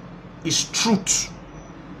is truth.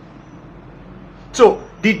 So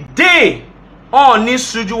the day Ooni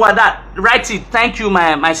Sujuwa, that write it, thank you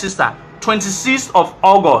my sister, 26th of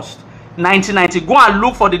August 1990. Go and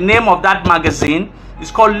look for the name of that magazine. It's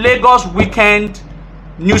called Lagos Weekend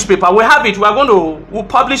newspaper. We have it. We'll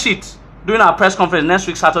publish it during our press conference next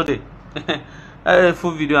week Saturday. A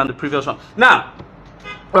full video and the previous one. Now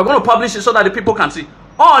we're going to publish it so that the people can see.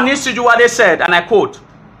 Ooni Sujuwa said, and I quote,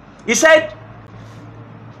 he said,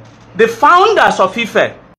 The founders of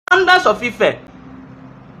Ife. Founders of Ife.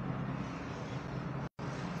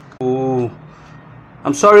 Oh,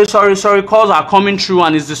 I'm sorry. Calls are coming through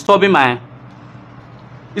and it's disturbing my.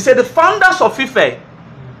 He said the founders of Ife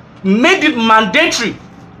made it mandatory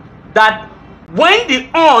that when the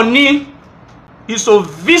Ooni is to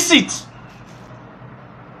visit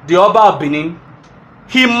the Oba of Benin,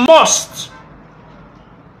 he must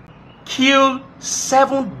kill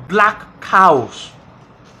 7 black cows.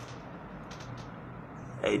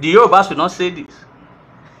 The Yorubas will not say this.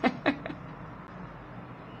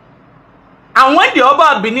 And when the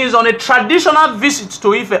Oba of Benin is on a traditional visit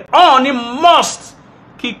to Ife, Ooni must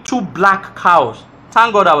kill 2 black cows.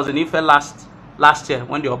 Thank God I was in Ife last year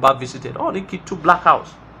when the Oba visited. Ooni killed 2 black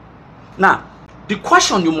cows. Now, the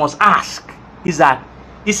question you must ask is that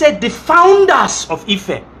he said the founders of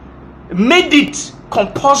Ife made it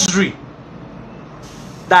compulsory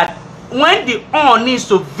that when the Ooni is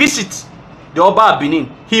to visit the Oba of Benin,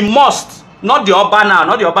 he must, not the Oba now,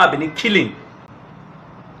 not the Oba of Benin killing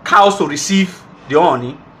cows to receive the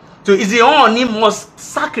Ooni. So is the Ooni must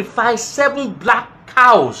sacrifice 7 black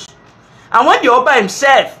cows. And when the Oba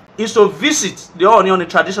himself is to visit the Ooni on a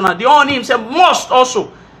traditional, the Ooni himself must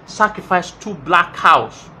also sacrifice 2 black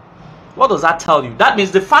cows. What does that tell you? That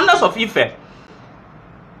means the founders of Ife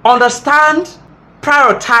understand,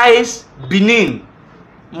 prioritize Benin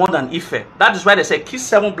more than Ife. That is why they say kill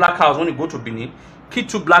 7 black cows when you go to Benin, kill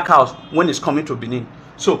 2 black cows when it's coming to Benin.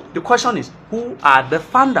 So the question is, who are the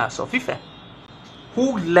founders of Ife?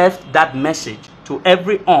 Who left that message to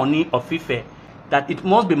every Ooni of Ife that it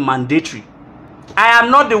must be mandatory? I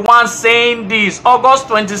am not the one saying this. August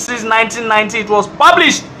 26, 1990, it was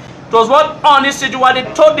published. It was what Ooni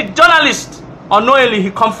Sijuwade told the journalist. Unknowingly,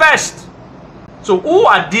 he confessed. So who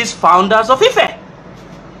are these founders of Ife?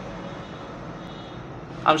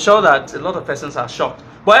 I'm sure that a lot of persons are shocked.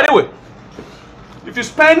 But anyway, if you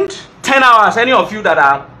spend 10 hours, any of you that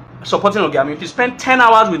are supporting Ogami, if you spend 10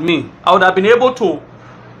 hours with me, I would have been able to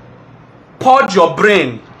purge your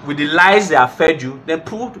brain with the lies they have fed you, then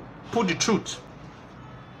put the truth.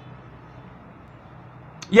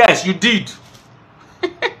 Yes, you did.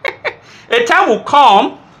 A time will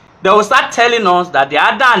come, they will start telling us that the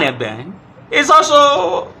Adaneben is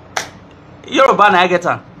also Yoruba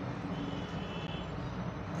Nagetan.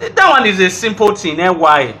 That one is a simple thing,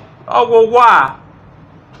 why? Oh, why?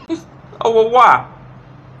 Oh, why?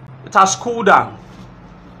 It has cooled down.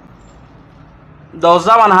 Does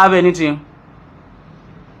that one have anything?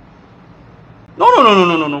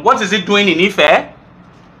 No. What is it doing in Ife?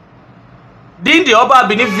 Didn't the Oba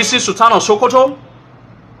Benin visit Sultan of Sokoto?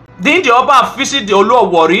 Didn't the Oba visit the Olu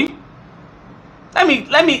of Warri?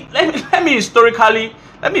 Let me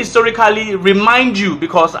historically remind you,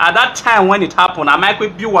 because at that time when it happened, I might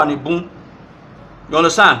be one boom. You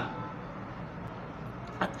understand?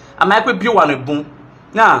 I might be one boom.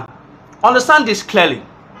 Now, understand this clearly.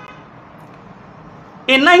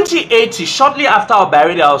 In 1980, shortly after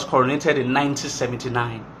Obarida was coronated in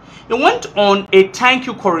 1979, he went on a thank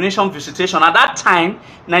you coronation visitation. At that time,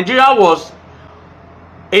 Nigeria was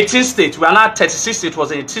 18 states. We are now 36 states. It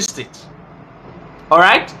was 18 states. All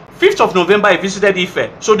right. 5th of November, he visited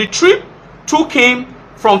Ife. So the trip took him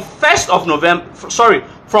from 1st of November. Sorry,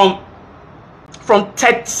 from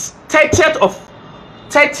 30th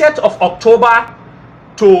of October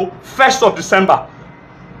to 1st of December.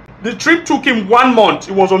 The trip took him 1 month.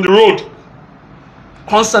 He was on the road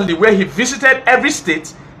constantly, where he visited every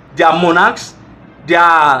state, their monarchs,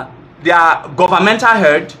 their governmental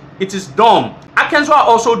head. It is done. Akenswa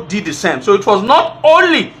also did the same. So it was not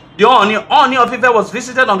only the Ooni of Ife was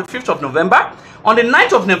visited on the 5th of November. On the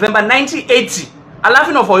 9th of November 1980,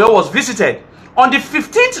 Alaafin of Oyo was visited. On the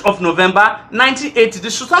 15th of November 1980,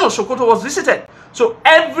 the Sultan of Sokoto was visited. So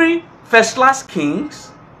every first-class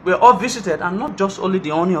kings were all visited, and not just only the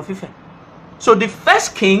Ooni of Ife. So the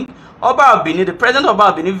first king, Oba of Benin, the president of Oba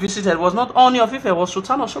of Benin visited was not Ooni of Ife, was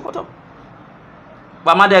Sultan of Sokoto.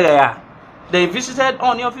 Bamadereya. They visited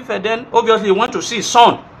Ooni of Ife, then obviously he went to see his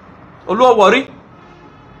son, Olu of Warri,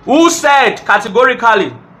 who said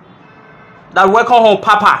categorically that welcome home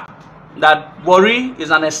Papa, that Warri is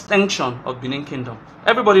an extension of Benin Kingdom.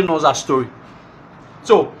 Everybody knows that story.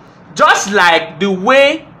 So, just like the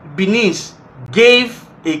way Benin gave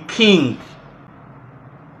a king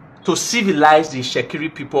to civilize the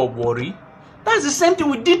Shekiri people of Warri, that's the same thing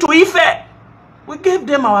we did to Ife. We gave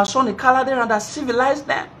them our son Ikalade and that civilized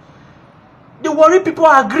them. The Warri people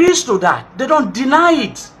agrees to that. They don't deny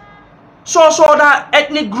it. So also other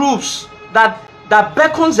ethnic groups that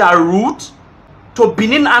beckons their root to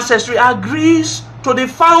Benin ancestry agrees to the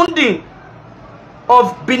founding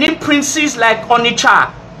of Benin princes like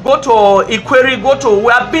Onitsha, go to Ikweri, go to,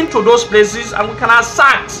 we have been to those places and we can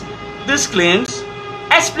assert these claims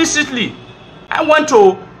explicitly. I went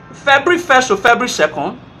to February 1st to February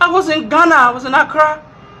 2nd. I was in Ghana, I was in Accra,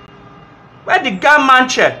 where the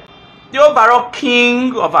Gamanche, the overall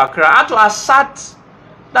king of Accra, had to assert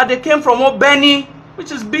that they came from Oba of Benin,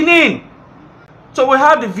 which is Benin. So we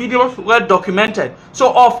have the videos well documented. So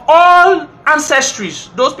of all ancestries,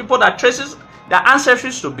 those people that traces their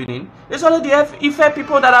ancestries to Benin, it's only the Ife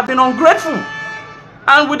people that have been ungrateful.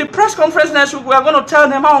 And with the press conference next week, we are going to tell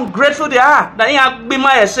them how ungrateful they are. That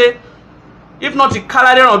if not the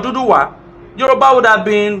Kalade or Duduwa, Yoruba would have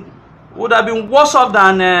been worse off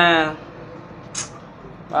than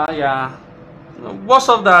worse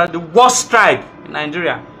off than the worst tribe in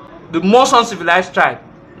Nigeria, the most uncivilized tribe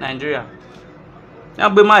in Nigeria.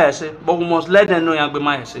 But we must let them know I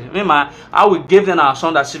will give them our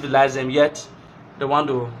son that civilized them, yet they want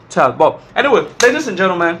to tell. But anyway, ladies and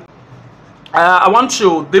gentlemen, I want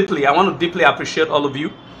to deeply appreciate all of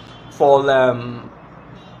you for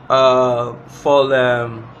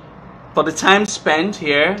the time spent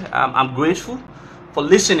here. I'm grateful for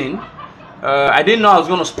listening. I didn't know I was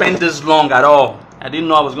going to spend this long at all.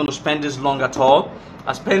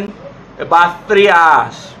 I spent about 3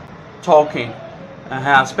 hours talking.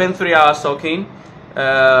 I spent 3 hours talking.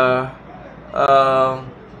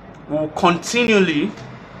 We'll continually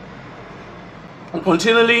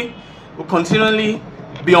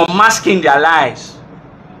be unmasking their lies.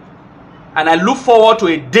 And I look forward to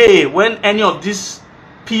a day when any of these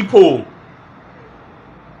people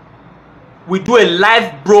will do a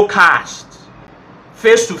live broadcast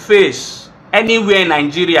face to face anywhere in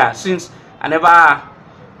Nigeria, since I never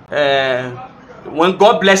when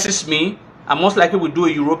God blesses me, I most likely will do a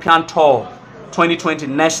European tour 2020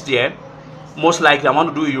 next year. Most likely I want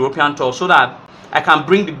to do a European tour so that I can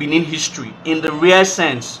bring the Benin history in the real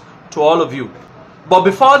sense to all of you. But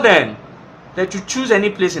before then, that you choose any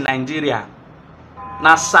place in Nigeria,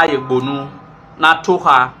 na Sayegbonu, na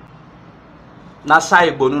Toha, na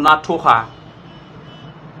Sayegbonu, na Toha.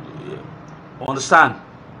 Understand?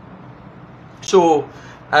 So,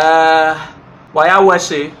 what I will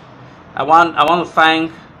say,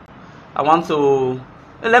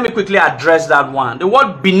 let me quickly address that one. The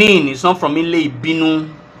word Benin is not from Ile Ibinu.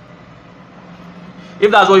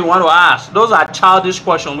 If that's what you want to ask, those are childish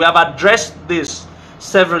questions. We have addressed this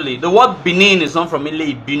severally. The word Benin is not from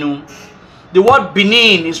Ile Ibinu. The word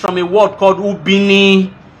Benin is from a word called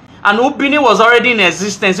Ubini. And Ubini was already in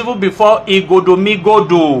existence even before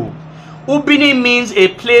Igodomigodo. Ubini means a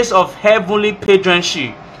place of heavenly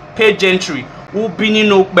pageantry. Ubini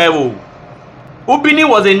no Bewo. Ubini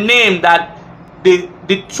was a name that the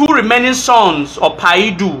two remaining sons of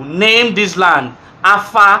Paidu named this land,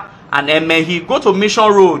 Afa and Emehi. Go to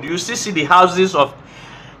Mission Road, you still see the houses of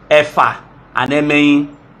Efa and Emehi.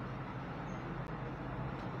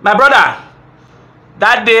 My brother,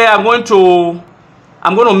 that day I'm going to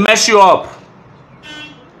mess you up.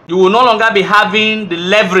 You will no longer be having the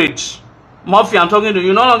leverage. Murphy, I'm talking to you.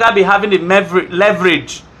 You no longer be having the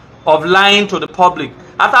leverage of lying to the public.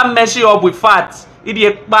 After messing you up with facts,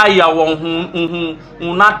 after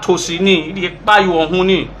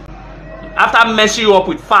messing you up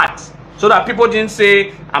with facts, so that people didn't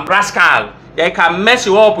say I'm rascal. They can mess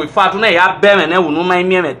you up with facts.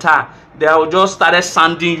 They will just started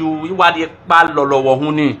sanding you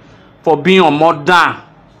for being on more than.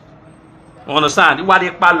 Understand?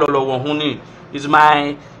 Is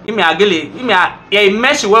my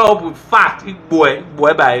mess you up with fact, boy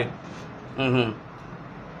by.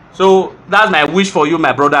 So that's my wish for you,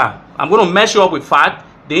 my brother. I'm going to mess you up with fact.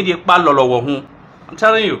 I'm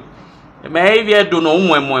telling you.